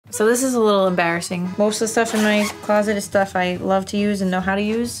So this is a little embarrassing. Most of the stuff in my closet is stuff I love to use and know how to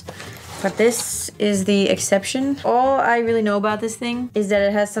use. But this is the exception. All I really know about this thing is that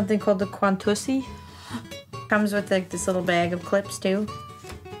it has something called the Quantussi. Comes with like this little bag of clips too.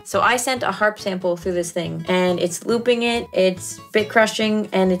 So I sent a harp sample through this thing, and it's looping it, it's bit crushing,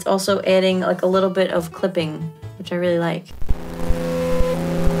 and it's also adding like a little bit of clipping, which I really like.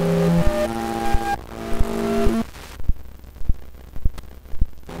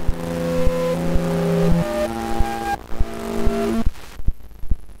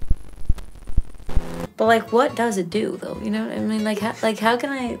 But like, what does it do though? You know what I mean? Like how can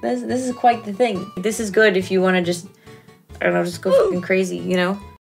I, this is quite the thing. This is good if you want to just, I don't know, just go fucking crazy, you know?